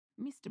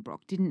Mr.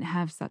 Brock didn't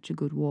have such a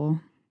good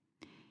war.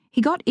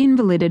 He got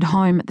invalided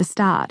home at the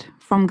start,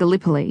 from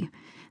Gallipoli,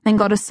 then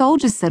got a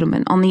soldier's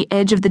settlement on the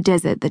edge of the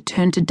desert that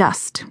turned to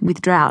dust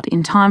with drought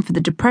in time for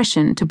the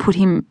Depression to put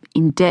him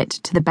in debt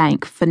to the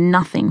bank for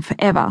nothing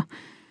forever.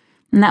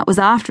 And that was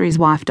after his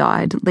wife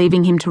died,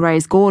 leaving him to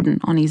raise Gordon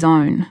on his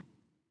own.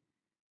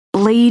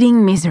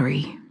 Bleeding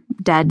misery,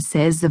 Dad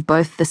says of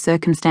both the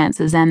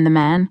circumstances and the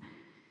man.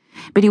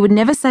 But he would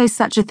never say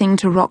such a thing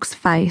to Rock's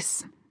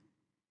face.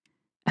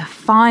 "A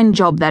fine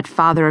job that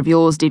father of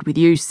yours did with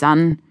you,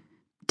 son,"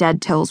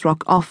 Dad tells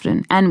Rock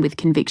often and with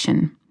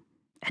conviction.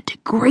 "A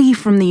degree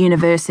from the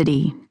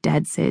university,"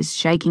 Dad says,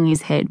 shaking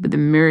his head with a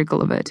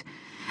miracle of it,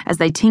 as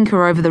they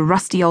tinker over the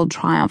rusty old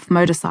Triumph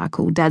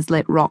motorcycle Dad's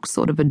let Rock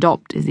sort of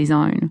adopt as his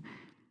own.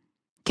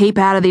 "Keep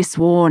out of this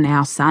war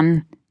now,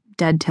 son,"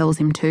 Dad tells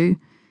him too.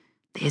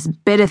 "There's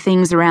better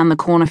things around the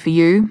corner for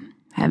you,"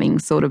 having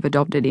sort of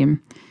adopted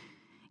him.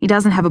 He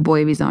doesn't have a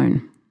boy of his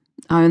own,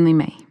 only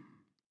me.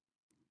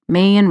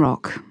 Me and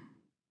Rock.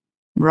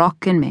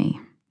 Rock and me.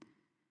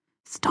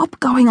 "Stop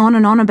going on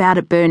and on about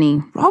it,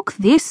 Bernie. Rock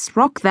this,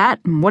 Rock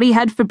that, and what he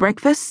had for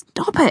breakfast.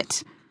 Stop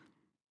it."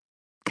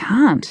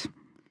 Can't.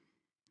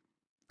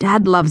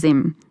 Dad loves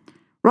him.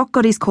 Rock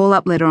got his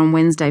call-up letter on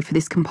Wednesday for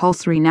this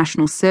compulsory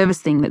national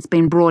service thing that's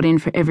been brought in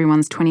for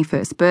everyone's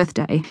 21st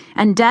birthday,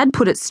 and Dad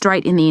put it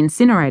straight in the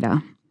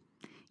incinerator.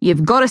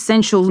 "You've got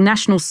essential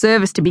national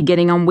service to be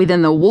getting on with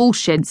in the wool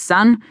shed,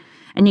 son,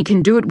 and you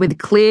can do it with a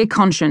clear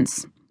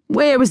conscience.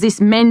 Where was this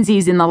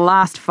Menzies in the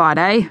last fight,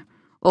 eh?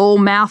 All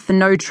mouth and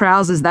no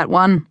trousers, that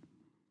one."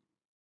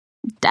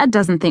 Dad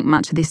doesn't think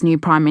much of this new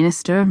Prime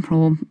Minister,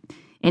 or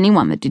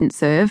anyone that didn't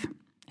serve,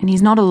 and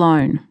he's not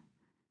alone.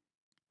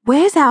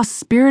 "Where's our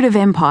spirit of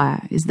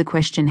empire?" is the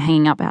question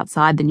hanging up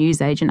outside the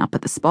newsagent up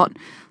at the spot,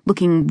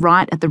 looking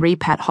right at the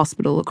Repat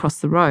hospital across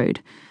the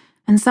road,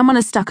 and someone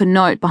has stuck a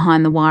note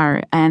behind the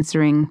wire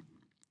answering,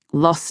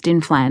 "Lost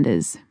in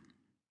Flanders."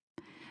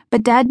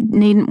 But Dad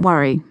needn't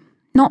worry.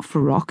 Not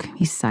for Rock,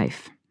 he's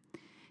safe.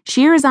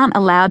 Shearers aren't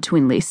allowed to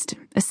enlist,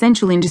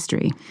 essential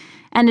industry,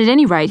 and at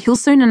any rate he'll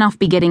soon enough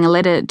be getting a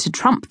letter to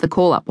trump the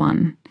call-up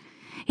one.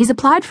 He's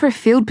applied for a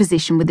field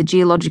position with the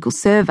Geological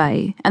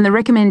Survey, and the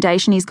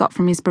recommendation he's got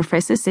from his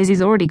professor says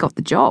he's already got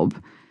the job.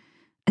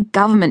 A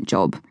government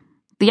job.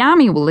 The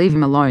army will leave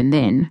him alone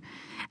then,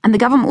 and the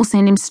government will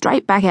send him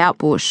straight back out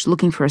bush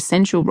looking for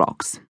essential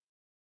rocks.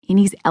 In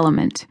his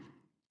element.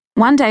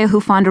 One day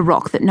he'll find a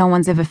rock that no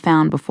one's ever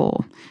found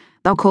before.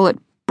 They'll call it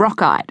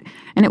Brockite,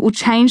 and it will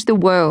change the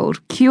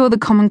world, cure the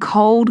common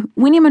cold,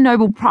 win him a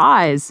Nobel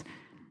Prize.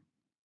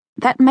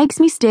 That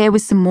makes me stare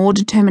with some more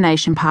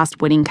determination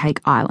past Wedding Cake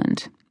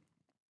Island.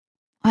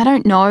 I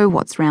don't know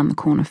what's round the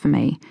corner for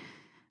me,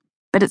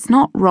 but it's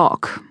not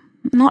Rock,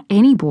 not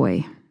any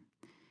boy.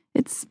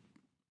 It's,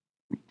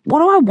 what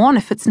do I want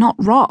if it's not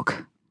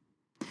Rock?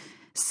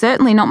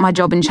 Certainly not my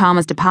job in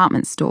Chalmers'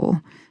 department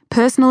store.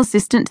 Personal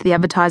assistant to the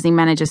advertising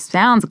manager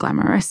sounds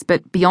glamorous,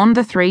 but beyond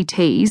the 3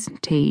 T's,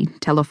 tea,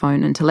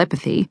 telephone and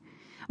telepathy,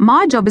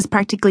 my job is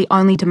practically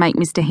only to make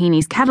Mr.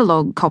 Heaney's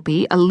catalogue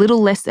copy a little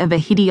less of a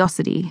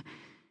hideosity,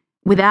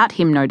 without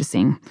him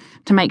noticing,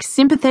 to make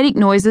sympathetic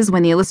noises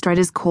when the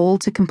illustrators call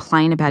to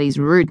complain about his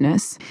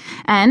rudeness,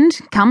 and,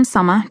 come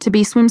summer, to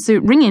be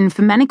swimsuit ring-in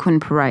for mannequin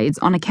parades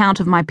on account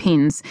of my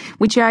pins,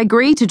 which I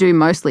agree to do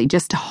mostly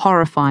just to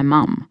horrify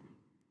Mum.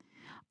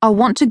 I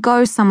want to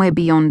go somewhere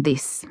beyond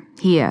this.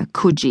 Here,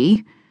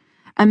 Coogee.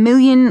 A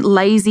million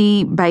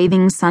lazy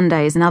bathing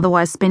Sundays and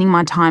otherwise spending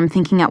my time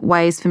thinking up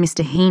ways for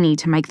Mr. Heaney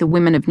to make the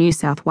women of New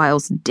South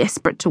Wales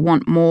desperate to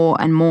want more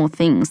and more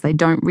things they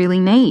don't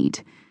really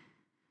need.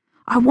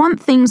 I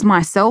want things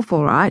myself,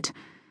 all right.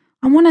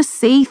 I want to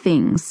see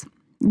things,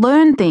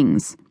 learn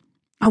things.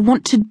 I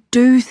want to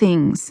do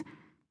things.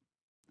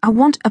 I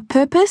want a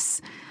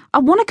purpose. I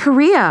want a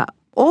career.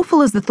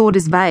 Awful as the thought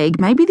is vague,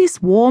 maybe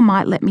this war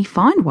might let me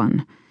find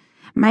one.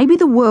 Maybe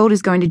the world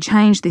is going to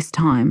change this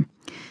time.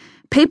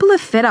 People are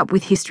fed up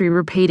with history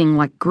repeating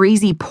like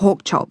greasy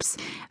pork chops,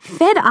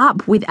 fed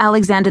up with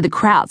Alexander the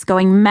Krauts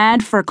going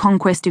mad for a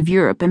conquest of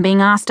Europe and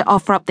being asked to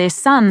offer up their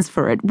sons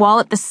for it, while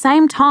at the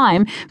same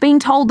time being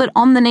told that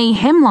on-the-knee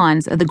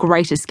hemlines are the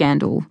greatest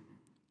scandal.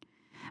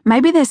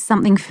 Maybe there's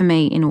something for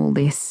me in all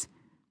this.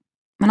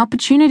 An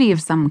opportunity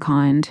of some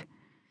kind.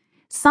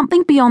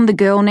 Something beyond the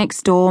girl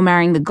next door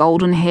marrying the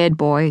golden-haired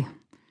boy.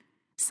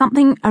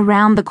 Something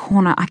around the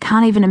corner I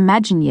can't even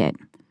imagine yet.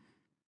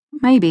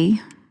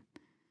 Maybe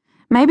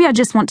I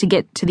just want to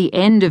get to the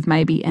end of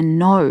maybe and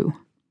know.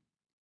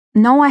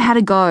 Know I had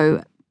a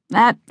go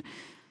at,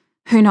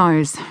 who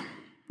knows.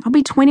 I'll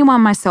be 21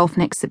 myself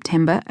next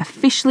September,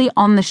 officially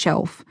on the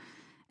shelf.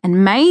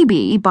 And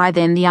maybe by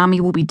then the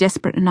army will be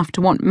desperate enough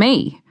to want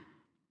me.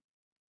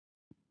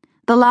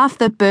 The laugh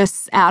that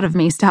bursts out of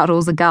me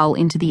startles a gull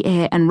into the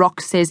air and Rock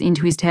says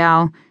into his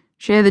towel,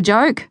 "Share the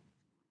joke?"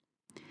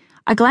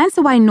 I glance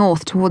away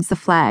north towards the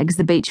flags,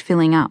 the beach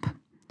filling up.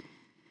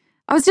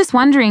 "I was just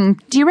wondering,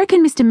 do you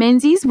reckon Mr.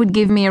 Menzies would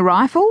give me a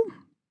rifle?"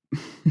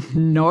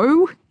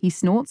 "No," he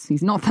snorts.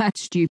 "He's not that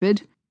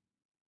stupid."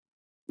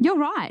 "You're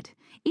right.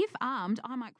 If armed, I might